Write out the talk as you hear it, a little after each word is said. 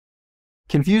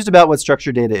Confused about what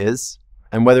structured data is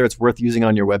and whether it's worth using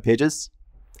on your web pages?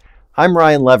 I'm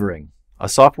Ryan Levering, a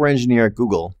software engineer at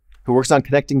Google who works on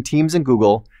connecting teams in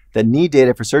Google that need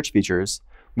data for search features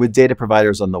with data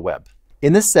providers on the web.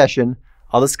 In this session,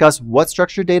 I'll discuss what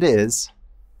structured data is,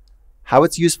 how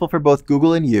it's useful for both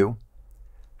Google and you,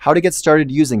 how to get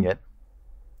started using it,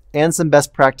 and some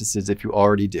best practices if you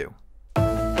already do.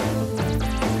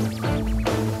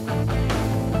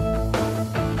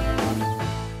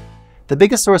 The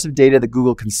biggest source of data that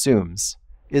Google consumes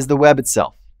is the web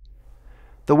itself.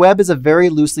 The web is a very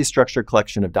loosely structured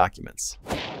collection of documents.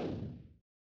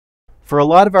 For a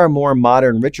lot of our more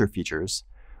modern, richer features,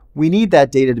 we need that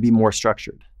data to be more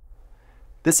structured.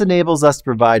 This enables us to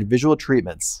provide visual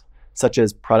treatments, such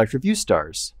as product review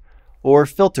stars, or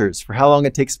filters for how long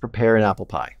it takes to prepare an apple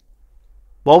pie.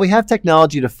 While we have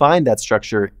technology to find that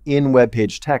structure in web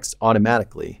page text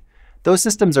automatically, those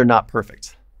systems are not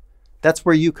perfect. That's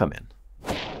where you come in.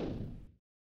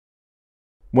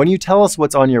 When you tell us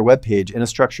what's on your web page in a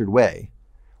structured way,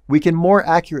 we can more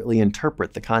accurately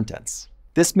interpret the contents.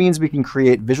 This means we can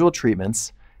create visual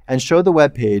treatments and show the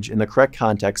web page in the correct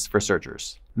context for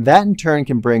searchers. That in turn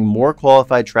can bring more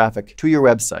qualified traffic to your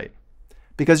website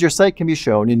because your site can be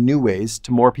shown in new ways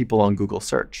to more people on Google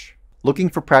search. Looking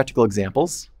for practical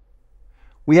examples?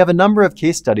 We have a number of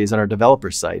case studies on our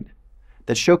developer site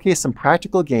that showcase some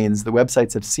practical gains the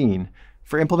websites have seen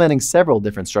for implementing several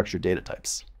different structured data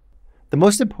types. The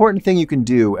most important thing you can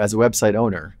do as a website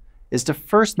owner is to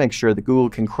first make sure that Google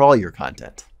can crawl your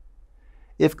content.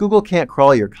 If Google can't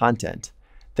crawl your content,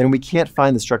 then we can't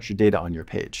find the structured data on your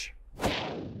page.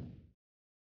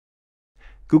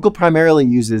 Google primarily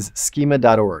uses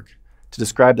schema.org to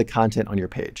describe the content on your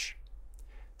page.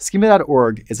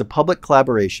 Schema.org is a public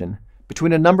collaboration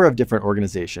between a number of different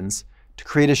organizations to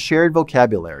create a shared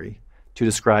vocabulary to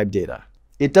describe data.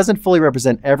 It doesn't fully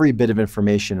represent every bit of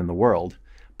information in the world,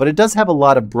 but it does have a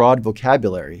lot of broad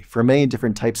vocabulary for many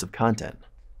different types of content.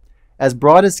 As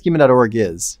broad as schema.org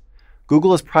is,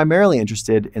 Google is primarily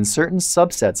interested in certain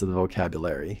subsets of the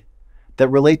vocabulary that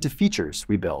relate to features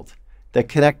we build that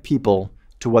connect people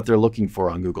to what they're looking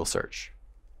for on Google search.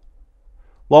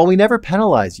 While we never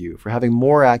penalize you for having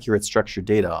more accurate structured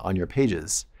data on your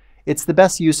pages, it's the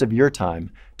best use of your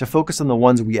time to focus on the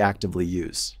ones we actively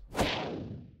use.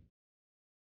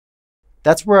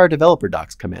 That's where our developer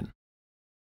docs come in.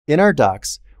 In our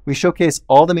docs, we showcase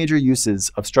all the major uses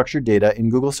of structured data in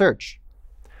Google search.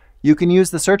 You can use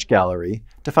the search gallery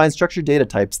to find structured data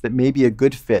types that may be a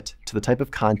good fit to the type of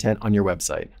content on your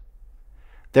website.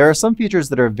 There are some features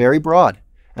that are very broad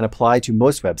and apply to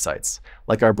most websites,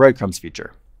 like our breadcrumbs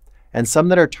feature, and some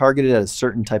that are targeted at a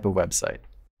certain type of website.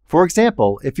 For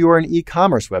example, if you are an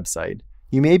e-commerce website,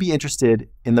 you may be interested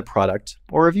in the product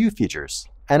or review features.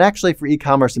 And actually for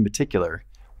e-commerce in particular,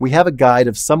 we have a guide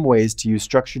of some ways to use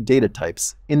structured data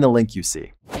types in the link you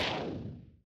see.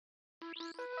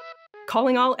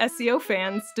 Calling all SEO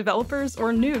fans, developers,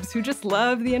 or noobs who just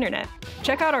love the internet.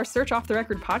 Check out our Search Off the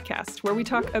Record podcast, where we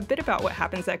talk a bit about what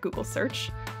happens at Google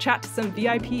Search, chat to some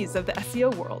VIPs of the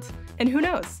SEO world, and who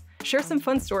knows, share some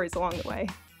fun stories along the way.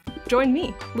 Join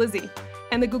me, Lizzie,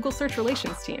 and the Google Search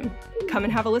Relations team. Come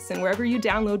and have a listen wherever you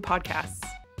download podcasts.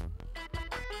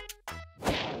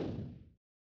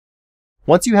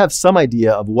 Once you have some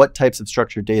idea of what types of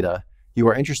structured data you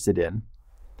are interested in,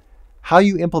 how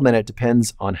you implement it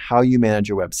depends on how you manage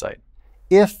your website.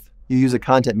 If you use a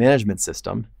content management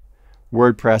system,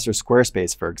 WordPress or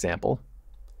Squarespace, for example,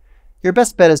 your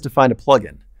best bet is to find a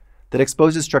plugin that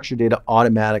exposes structured data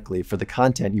automatically for the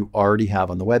content you already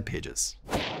have on the web pages.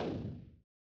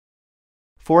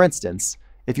 For instance,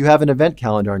 if you have an event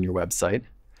calendar on your website,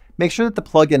 make sure that the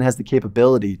plugin has the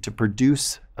capability to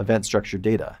produce event structured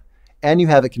data, and you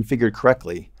have it configured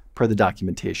correctly per the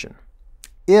documentation.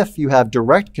 If you have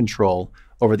direct control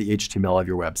over the HTML of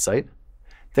your website,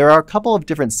 there are a couple of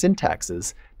different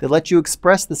syntaxes that let you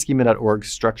express the schema.org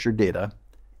structured data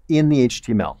in the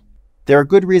HTML. There are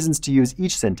good reasons to use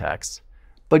each syntax,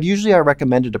 but usually our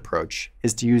recommended approach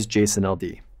is to use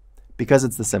JSON-LD because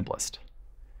it's the simplest.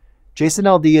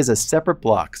 JSON-LD is a separate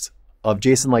block of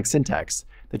JSON-like syntax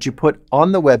that you put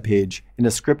on the web page in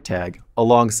a script tag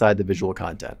alongside the visual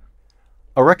content.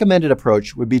 A recommended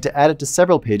approach would be to add it to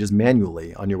several pages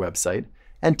manually on your website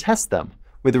and test them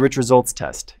with a rich results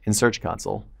test in Search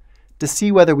Console to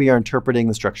see whether we are interpreting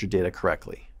the structured data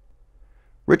correctly.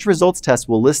 Rich results tests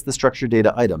will list the structured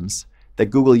data items that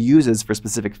Google uses for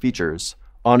specific features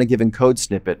on a given code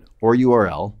snippet or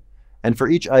URL, and for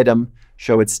each item,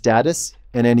 show its status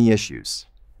and any issues.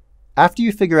 After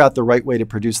you figure out the right way to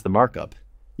produce the markup,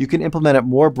 you can implement it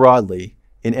more broadly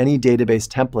in any database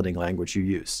templating language you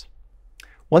use.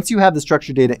 Once you have the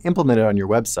structured data implemented on your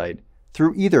website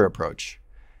through either approach,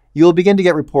 you will begin to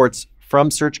get reports from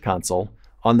Search Console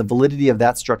on the validity of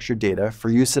that structured data for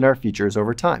use in our features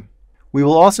over time. We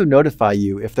will also notify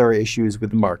you if there are issues with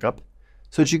the markup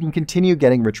so that you can continue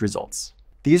getting rich results.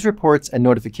 These reports and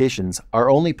notifications are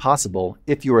only possible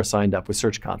if you are signed up with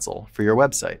Search Console for your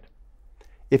website.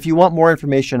 If you want more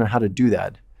information on how to do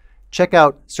that, check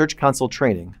out Search Console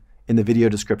training in the video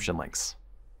description links.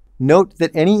 Note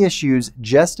that any issues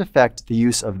just affect the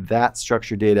use of that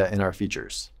structured data in our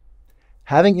features.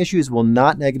 Having issues will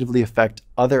not negatively affect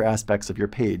other aspects of your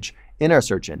page in our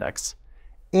search index,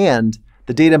 and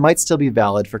the data might still be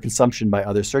valid for consumption by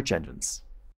other search engines.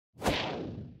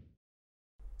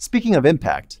 Speaking of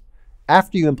impact,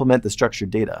 after you implement the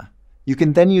structured data, you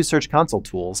can then use Search Console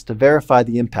tools to verify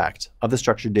the impact of the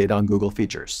structured data on Google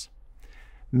features.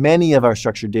 Many of our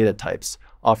structured data types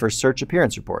offer search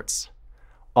appearance reports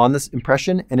on this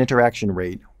impression and interaction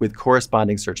rate with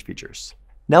corresponding search features.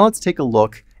 Now let's take a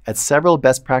look at several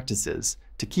best practices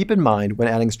to keep in mind when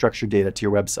adding structured data to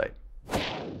your website.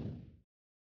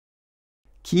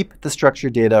 Keep the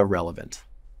structured data relevant.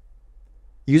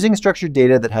 Using structured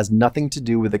data that has nothing to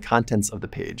do with the contents of the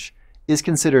page is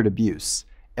considered abuse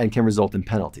and can result in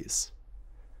penalties.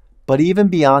 But even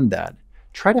beyond that,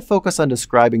 try to focus on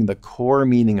describing the core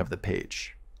meaning of the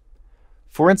page.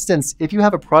 For instance, if you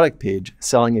have a product page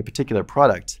selling a particular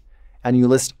product and you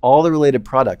list all the related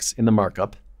products in the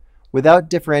markup without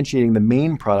differentiating the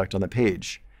main product on the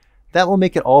page, that will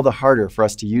make it all the harder for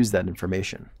us to use that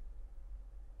information.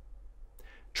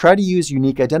 Try to use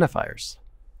unique identifiers.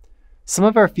 Some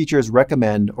of our features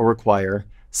recommend or require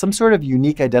some sort of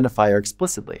unique identifier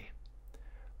explicitly.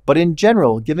 But in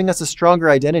general, giving us a stronger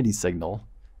identity signal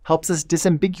helps us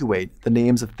disambiguate the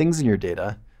names of things in your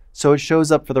data so it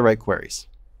shows up for the right queries.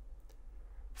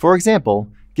 For example,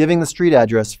 giving the street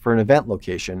address for an event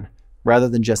location rather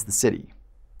than just the city,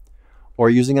 or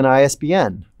using an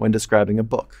ISBN when describing a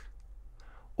book,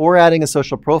 or adding a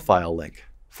social profile link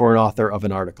for an author of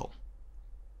an article.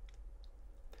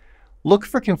 Look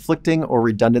for conflicting or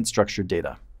redundant structured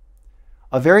data.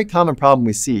 A very common problem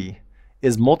we see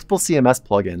is multiple CMS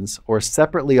plugins or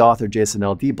separately authored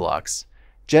JSON-LD blocks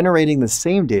generating the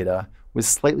same data with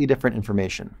slightly different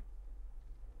information.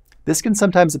 This can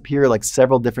sometimes appear like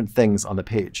several different things on the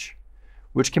page,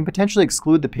 which can potentially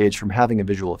exclude the page from having a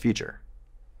visual feature.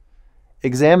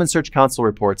 Examine Search Console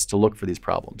reports to look for these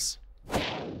problems.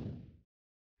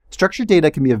 Structured data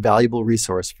can be a valuable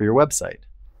resource for your website.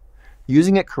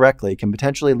 Using it correctly can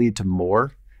potentially lead to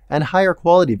more and higher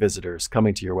quality visitors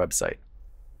coming to your website.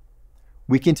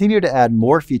 We continue to add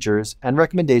more features and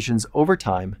recommendations over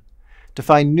time to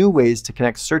find new ways to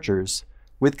connect searchers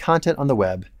with content on the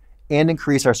web and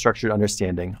increase our structured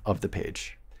understanding of the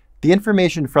page. The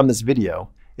information from this video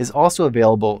is also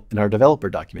available in our developer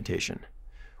documentation,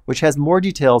 which has more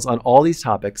details on all these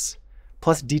topics,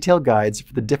 plus detailed guides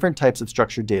for the different types of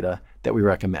structured data that we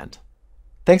recommend.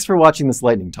 Thanks for watching this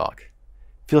lightning talk.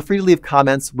 Feel free to leave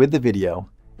comments with the video,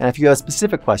 and if you have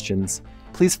specific questions,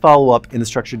 please follow up in the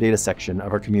structured data section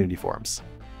of our community forums.